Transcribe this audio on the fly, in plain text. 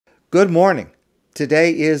Good morning.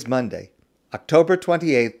 Today is Monday, October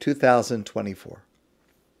 28th, 2024.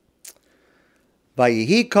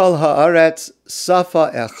 Vayihi kol haaretz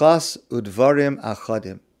safa echas udvarim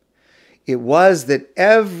achadim. It was that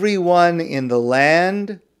everyone in the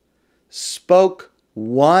land spoke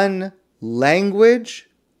one language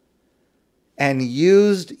and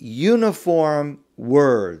used uniform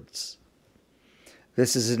words.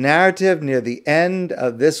 This is a narrative near the end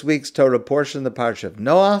of this week's Torah portion, the Parsha of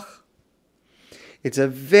Noach. It's a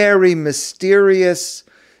very mysterious,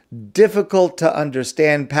 difficult to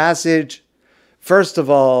understand passage. First of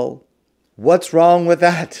all, what's wrong with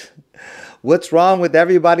that? What's wrong with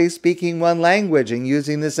everybody speaking one language and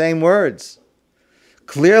using the same words?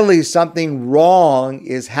 Clearly something wrong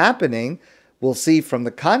is happening. We'll see from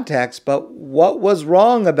the context, but what was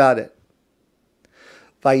wrong about it?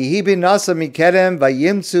 Vayihi binasa mikedem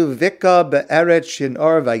vayimtzu vika be'eret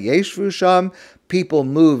shinor vayeshvu sham. People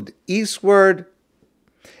moved eastward,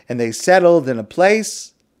 and they settled in a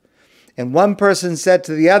place. And one person said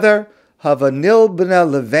to the other, Havanil b'na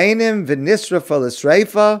levanim v'nisrafa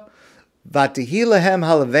l'sreifa v'atihi lehem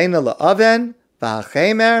halavena la'aven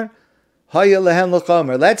v'hachemer haya lehem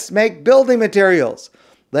l'chomer. Let's make building materials.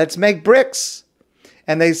 Let's make bricks.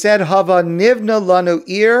 And they said, Hava nivna lanu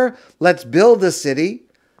ir. Let's build a city.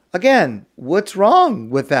 Again, what's wrong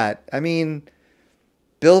with that? I mean,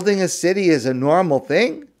 building a city is a normal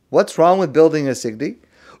thing. What's wrong with building a city?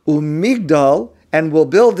 Umigdal, and we'll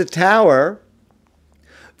build a tower.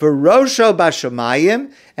 V'rosho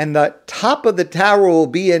bashamayim, and the top of the tower will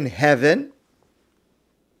be in heaven.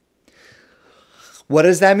 What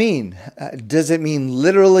does that mean? Does it mean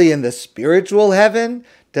literally in the spiritual heaven?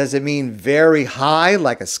 Does it mean very high,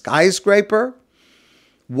 like a skyscraper?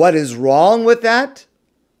 What is wrong with that?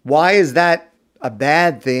 Why is that a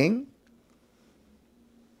bad thing?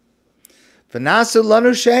 V'nasu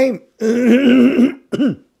lanu shem.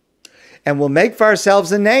 And we'll make for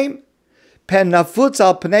ourselves a name. Pen nafutz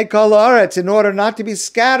al pnei kol haaretz, in order not to be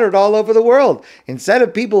scattered all over the world. Instead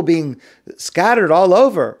of people being scattered all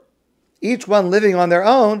over, each one living on their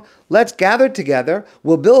own, let's gather together.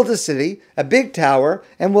 We'll build a city, a big tower,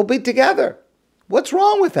 and we'll be together. What's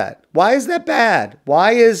wrong with that? Why is that bad?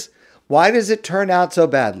 Why does it turn out so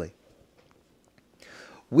badly?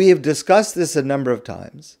 We have discussed this a number of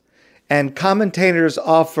times, and commentators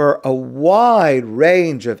offer a wide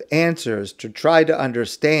range of answers to try to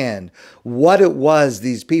understand what it was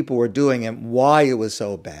these people were doing and why it was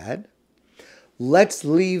so bad. Let's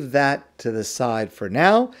leave that to the side for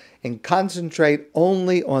now and concentrate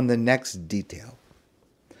only on the next detail.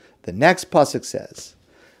 The next pasuk says,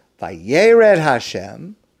 Vayered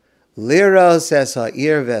Hashem liros es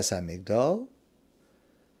ha'ir ves ha'migdal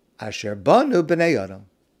asher banu b'nei Adam.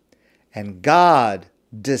 And God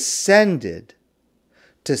descended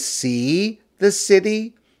to see the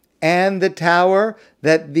city and the tower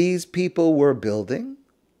that these people were building.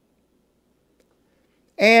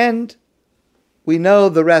 And we know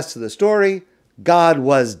the rest of the story. God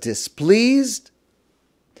was displeased,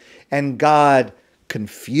 and God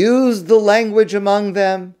confused the language among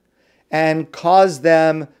them and caused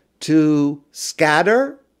them to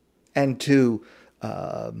scatter and to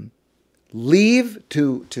leave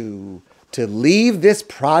this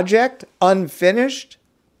project unfinished.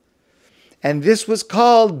 And this was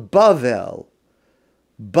called Bavel.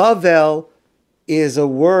 Bavel is a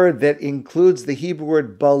word that includes the Hebrew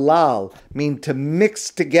word balal, meaning to mix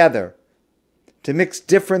together, to mix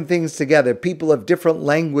different things together, people of different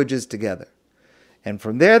languages together. And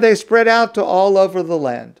from there they spread out to all over the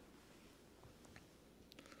land.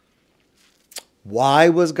 Why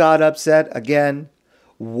was God upset? Again,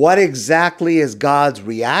 what exactly is God's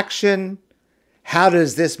reaction? How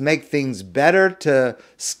does this make things better to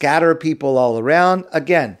scatter people all around?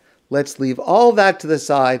 Again, let's leave all that to the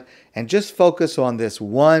side and just focus on this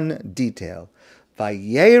one detail.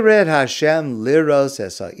 Vayered Hashem liros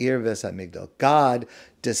es ha'ir ves ha'migdal. God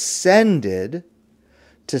descended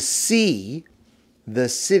to see the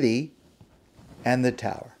city and the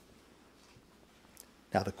tower.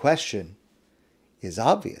 Now the question is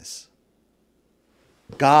obvious.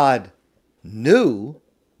 God knew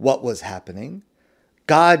what was happening.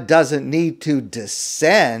 God doesn't need to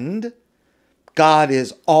descend. God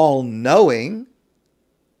is all-knowing.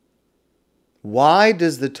 Why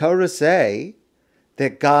does the Torah say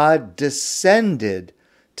that God descended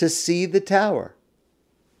to see the tower?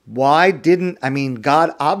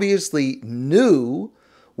 God obviously knew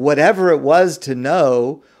whatever it was to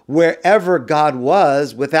know wherever God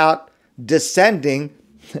was without descending,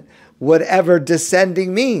 whatever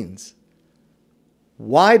descending means.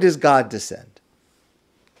 Why does God descend?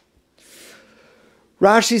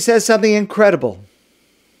 Rashi says something incredible.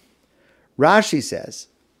 Rashi says,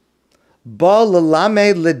 Ba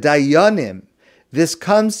l'lamed l'dayanim. This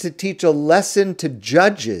comes to teach a lesson to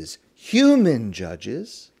judges, human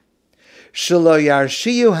judges. Shelo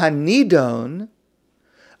yarshiyu hanidon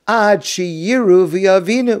ad shiyiru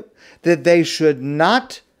v'yavinu. That they should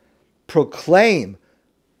not proclaim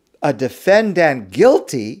a defendant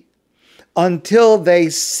guilty until they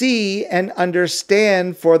see and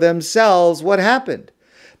understand for themselves what happened.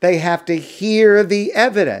 They have to hear the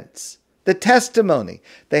evidence, the testimony.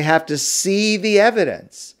 They have to see the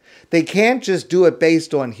evidence. They can't just do it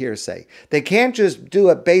based on hearsay. They can't just do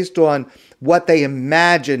it based on what they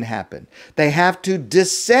imagine happened. They have to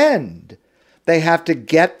descend. They have to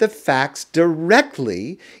get the facts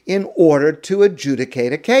directly in order to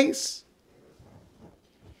adjudicate a case.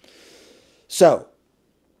 So,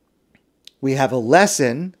 we have a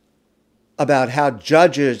lesson about how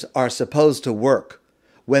judges are supposed to work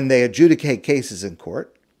when they adjudicate cases in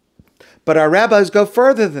court. But our rabbis go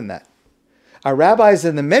further than that. Our rabbis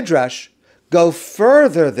in the Midrash go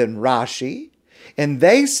further than Rashi, and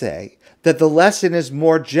they say that the lesson is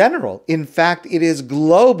more general. In fact, it is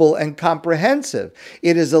global and comprehensive.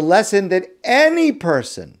 It is a lesson that any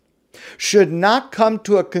person should not come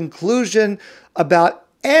to a conclusion about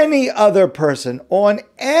any other person on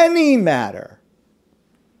any matter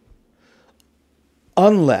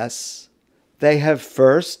unless they have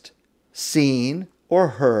first seen or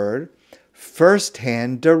heard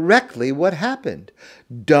firsthand directly what happened.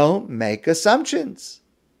 Don't make assumptions.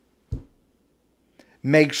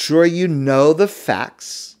 Make sure you know the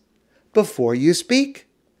facts before you speak,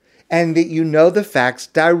 and that you know the facts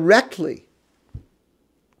directly.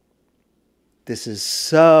 This is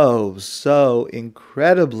so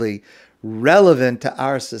incredibly relevant to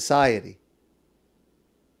our society.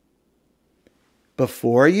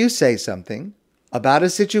 Before you say something about a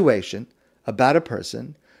situation, about a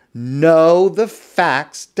person, know the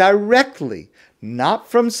facts directly, not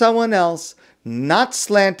from someone else, not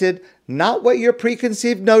slanted, not what your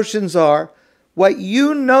preconceived notions are, what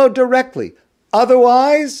you know directly.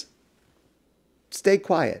 Otherwise, stay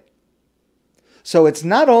quiet. So it's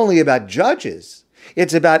not only about judges,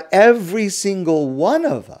 it's about every single one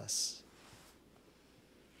of us.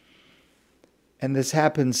 And this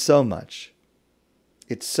happens so much.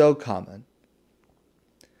 It's so common.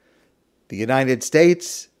 The United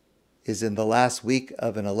States is in the last week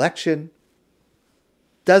of an election.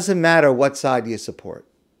 Doesn't matter what side you support.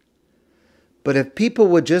 But if people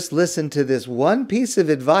would just listen to this one piece of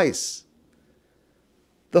advice,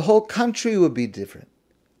 the whole country would be different.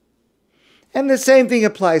 And the same thing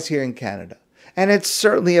applies here in Canada. And it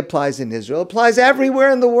certainly applies in Israel. It applies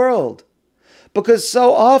everywhere in the world. Because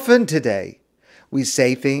so often today, we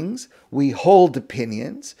say things, we hold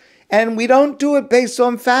opinions, and we don't do it based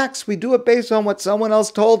on facts. We do it based on what someone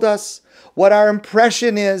else told us, what our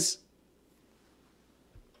impression is.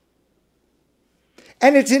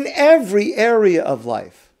 And it's in every area of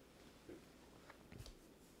life.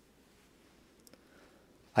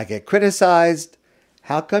 I get criticized.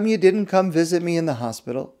 How come you didn't come visit me in the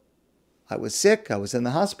hospital? I was sick. I was in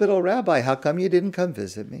the hospital. Rabbi, how come you didn't come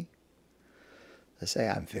visit me? I say,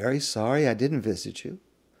 I'm very sorry I didn't visit you.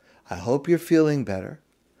 I hope you're feeling better.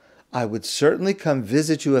 I would certainly come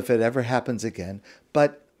visit you if it ever happens again,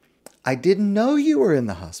 but I didn't know you were in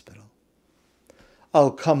the hospital. Oh,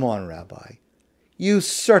 come on, Rabbi. You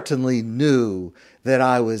certainly knew that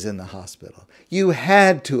I was in the hospital. You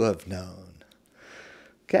had to have known.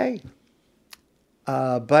 Okay?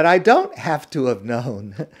 But I don't have to have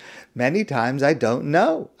known. Many times I don't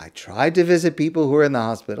know. I tried to visit people who are in the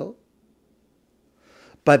hospital.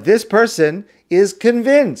 But this person is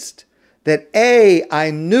convinced that A,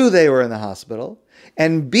 I knew they were in the hospital,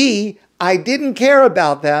 and B, I didn't care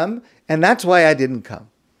about them, and that's why I didn't come.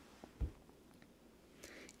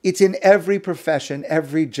 It's in every profession,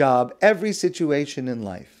 every job, every situation in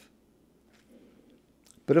life.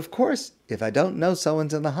 But of course, if I don't know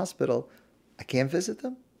someone's in the hospital, I can't visit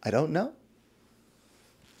them. I don't know.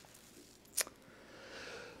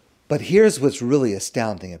 But here's what's really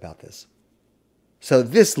astounding about this. So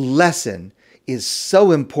this lesson is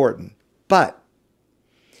so important, but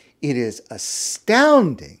it is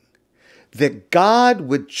astounding that God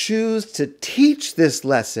would choose to teach this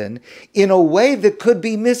lesson in a way that could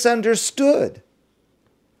be misunderstood.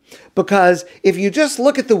 Because if you just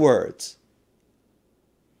look at the words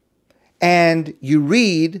and you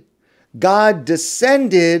read, God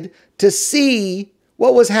descended to see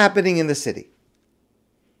what was happening in the city,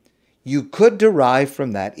 you could derive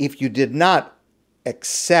from that, if you did not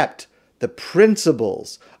accept the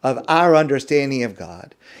principles of our understanding of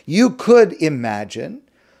God, you could imagine,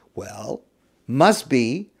 well, must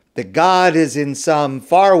be that God is in some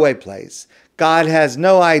faraway place. God has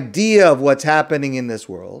no idea of what's happening in this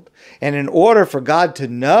world. And in order for God to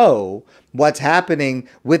know what's happening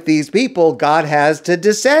with these people, God has to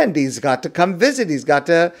descend. He's got to come visit.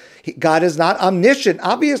 God is not omniscient,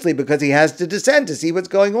 obviously, because he has to descend to see what's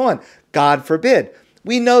going on. God forbid.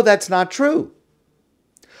 We know that's not true.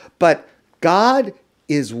 But God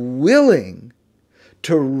is willing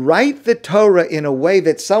to write the Torah in a way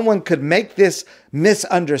that someone could make this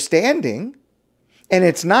misunderstanding. And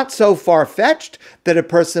it's not so far-fetched that a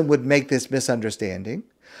person would make this misunderstanding.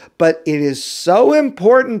 But it is so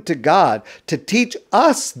important to God to teach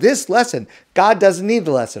us this lesson. God doesn't need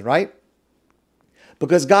the lesson, right?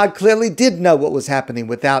 Because God clearly did know what was happening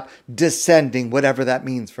without descending, whatever that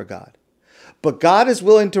means for God. But God is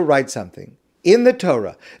willing to write something in the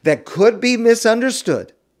Torah that could be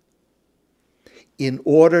misunderstood in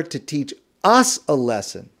order to teach us a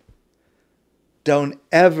lesson. Don't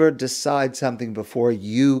ever decide something before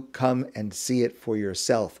you come and see it for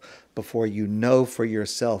yourself, before you know for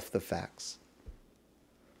yourself the facts.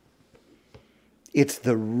 It's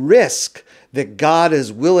the risk that God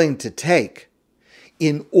is willing to take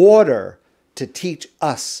in order to teach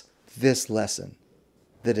us this lesson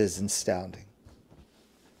that is astounding.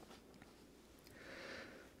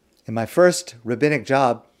 In my first rabbinic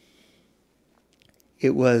job,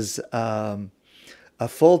 it was a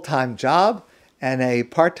full-time job and a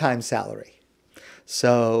part-time salary.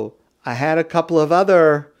 So I had a couple of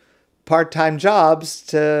other part-time jobs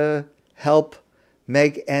to help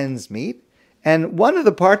make ends meet. And one of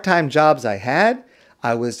the part-time jobs I had,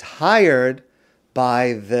 I was hired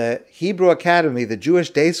by the Hebrew Academy, the Jewish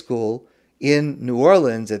day school in New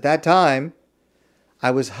Orleans at that time. I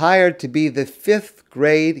was hired to be the 5th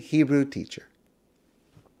grade Hebrew teacher.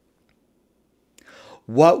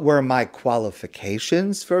 What were my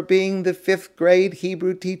qualifications for being the 5th grade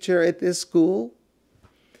Hebrew teacher at this school?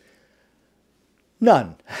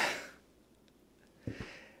 None.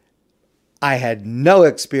 I had no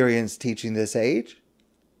experience teaching this age.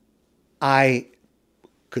 I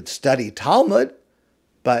could study Talmud,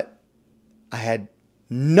 but I had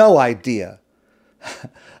no idea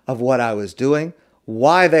of what I was doing.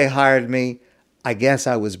 Why they hired me, I guess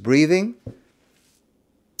I was breathing.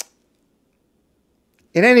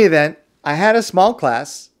 In any event, I had a small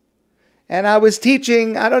class, and I was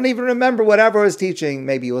teaching, I don't even remember whatever I was teaching,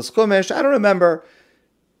 maybe it was Chumash, I don't remember.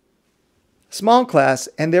 Small class,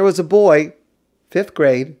 and there was a boy, 5th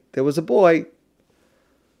grade, there was a boy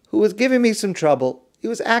who was giving me some trouble. He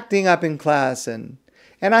was acting up in class, and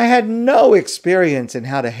I had no experience in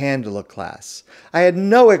how to handle a class. I had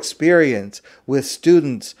no experience with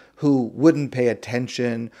students who wouldn't pay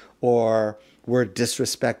attention or were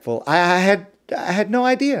disrespectful. I had no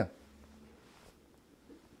idea.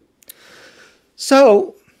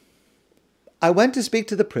 So I went to speak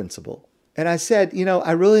to the principal, and I said,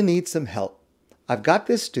 I really need some help. I've got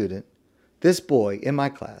this student, this boy in my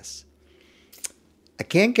class. I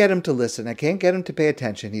can't get him to listen. I can't get him to pay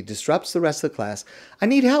attention. He disrupts the rest of the class. I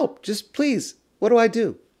need help. Just please, what do I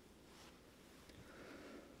do?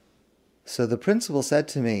 So the principal said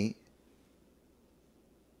to me,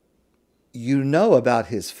 you know about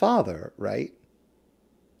his father, right?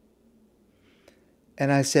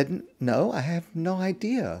 And I said, no, I have no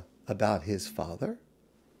idea about his father.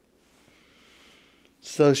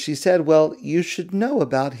 So she said, well, you should know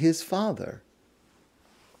about his father.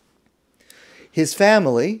 His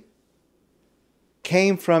family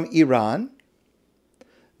came from Iran.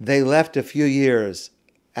 They left a few years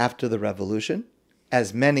after the revolution,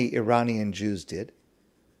 as many Iranian Jews did.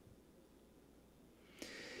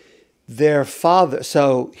 Their father,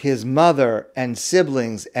 so his mother and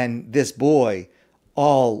siblings and this boy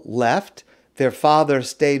all left. Their father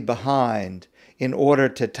stayed behind in order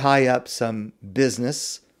to tie up some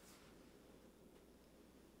business.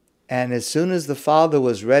 And as soon as the father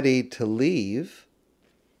was ready to leave,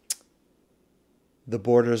 the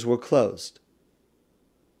borders were closed,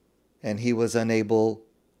 and he was unable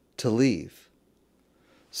to leave.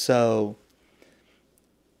 So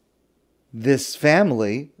this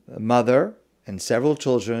family, a mother and several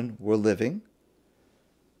children, were living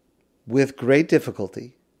with great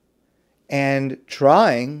difficulty and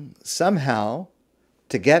trying somehow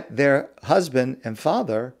to get their husband and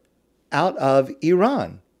father out of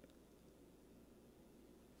Iran.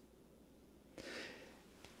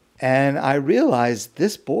 And I realized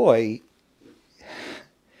this boy,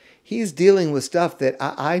 he's dealing with stuff that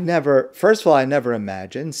I never, first of all, I never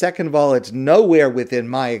imagined. Second of all, it's nowhere within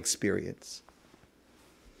my experience.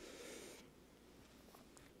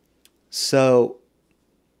 So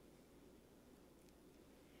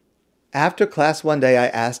after class one day, I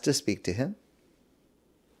asked to speak to him.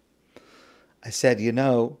 I said,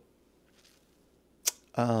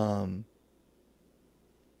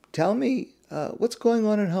 tell me what's going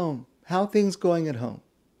on at home. How are things going at home?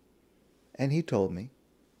 And he told me.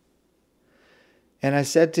 And I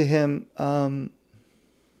said to him,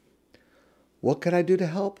 what could I do to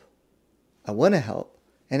help? I want to help.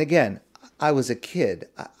 And again, I was a kid.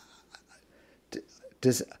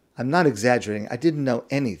 I'm not exaggerating. I didn't know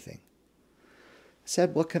anything. I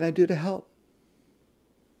said, what can I do to help?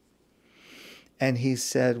 And he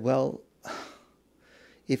said, well,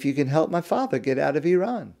 if you can help my father get out of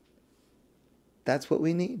Iran, that's what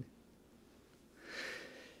we need.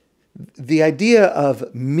 The idea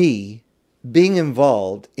of me being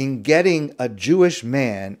involved in getting a Jewish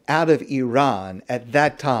man out of Iran at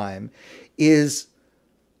that time is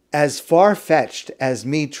as far-fetched as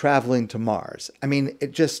me traveling to Mars. I mean,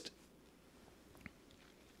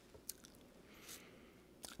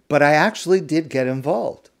 but I actually did get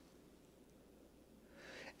involved.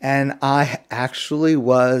 And I actually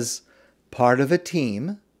was part of a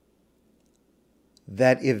team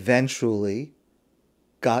that eventually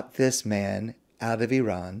got this man out of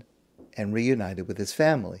Iran and reunited with his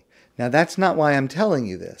family. Now, that's not why I'm telling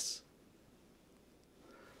you this.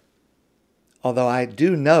 Although I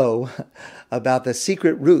do know about the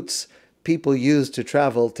secret routes people used to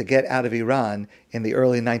travel to get out of Iran in the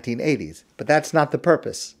early 1980s. But that's not the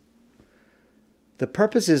purpose. The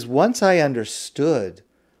purpose is once I understood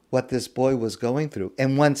what this boy was going through,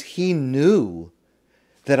 and once he knew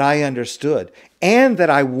that I understood and that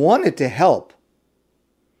I wanted to help,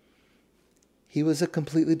 he was a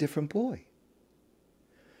completely different boy.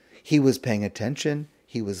 He was paying attention,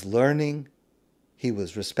 he was learning, he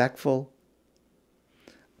was respectful,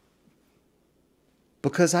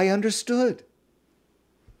 because I understood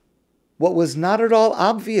what was not at all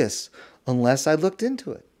obvious unless I looked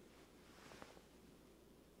into it.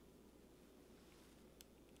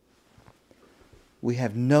 We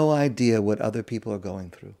have no idea what other people are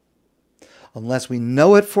going through. Unless we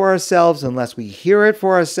know it for ourselves, unless we hear it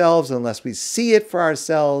for ourselves, unless we see it for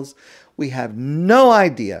ourselves, we have no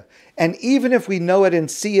idea. And even if we know it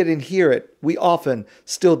and see it and hear it, we often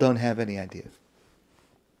still don't have any idea.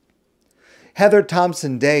 Heather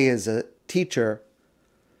Thompson Day is a teacher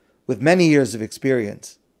with many years of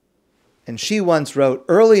experience. And she once wrote,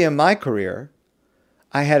 early in my career,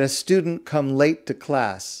 I had a student come late to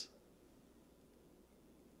class.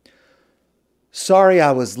 Sorry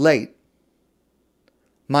I was late.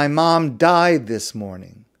 My mom died this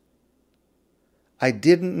morning. I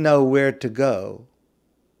didn't know where to go,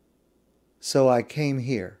 so I came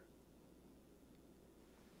here.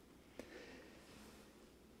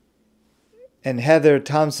 And Heather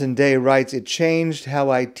Thompson Day writes, it changed how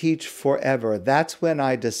I teach forever. That's when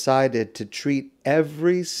I decided to treat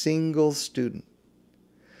every single student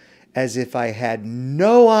as if I had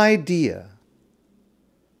no idea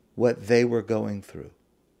what they were going through.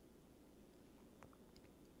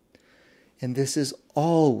 And this is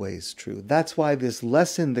always true. That's why this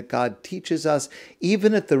lesson that God teaches us,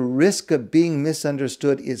 even at the risk of being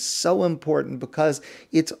misunderstood, is so important, because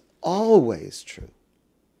it's always true.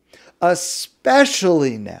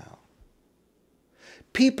 Especially now.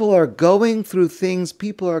 People are going through things.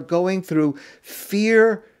 People are going through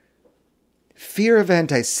fear of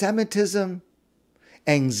anti-Semitism,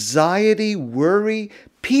 anxiety, worry.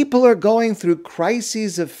 People are going through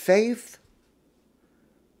crises of faith.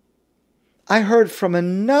 I heard from a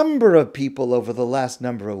number of people over the last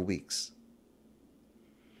number of weeks.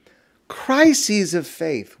 Crises of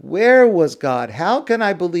faith. Where was God? How can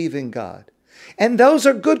I believe in God? And those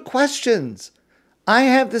are good questions. I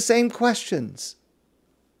have the same questions.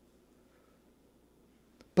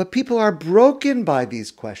 But people are broken by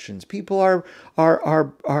these questions. People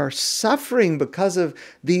are suffering because of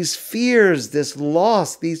these fears, this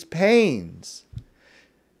loss, these pains.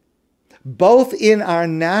 Both in our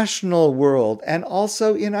national world and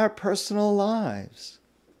also in our personal lives.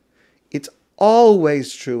 It's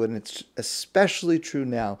always true, and it's especially true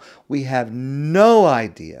now. We have no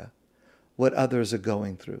idea what others are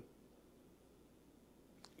going through.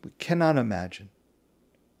 We cannot imagine.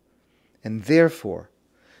 And therefore,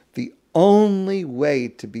 the only way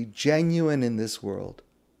to be genuine in this world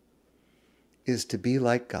is to be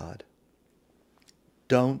like God.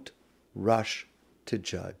 Don't rush to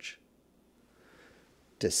judge.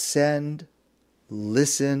 Descend,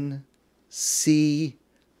 listen, see,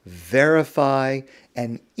 verify,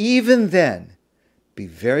 and even then, be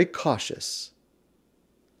very cautious,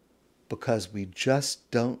 because we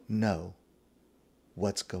just don't know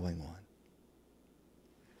what's going on.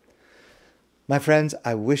 My friends,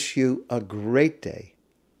 I wish you a great day,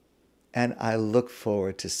 and I look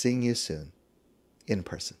forward to seeing you soon in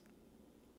person.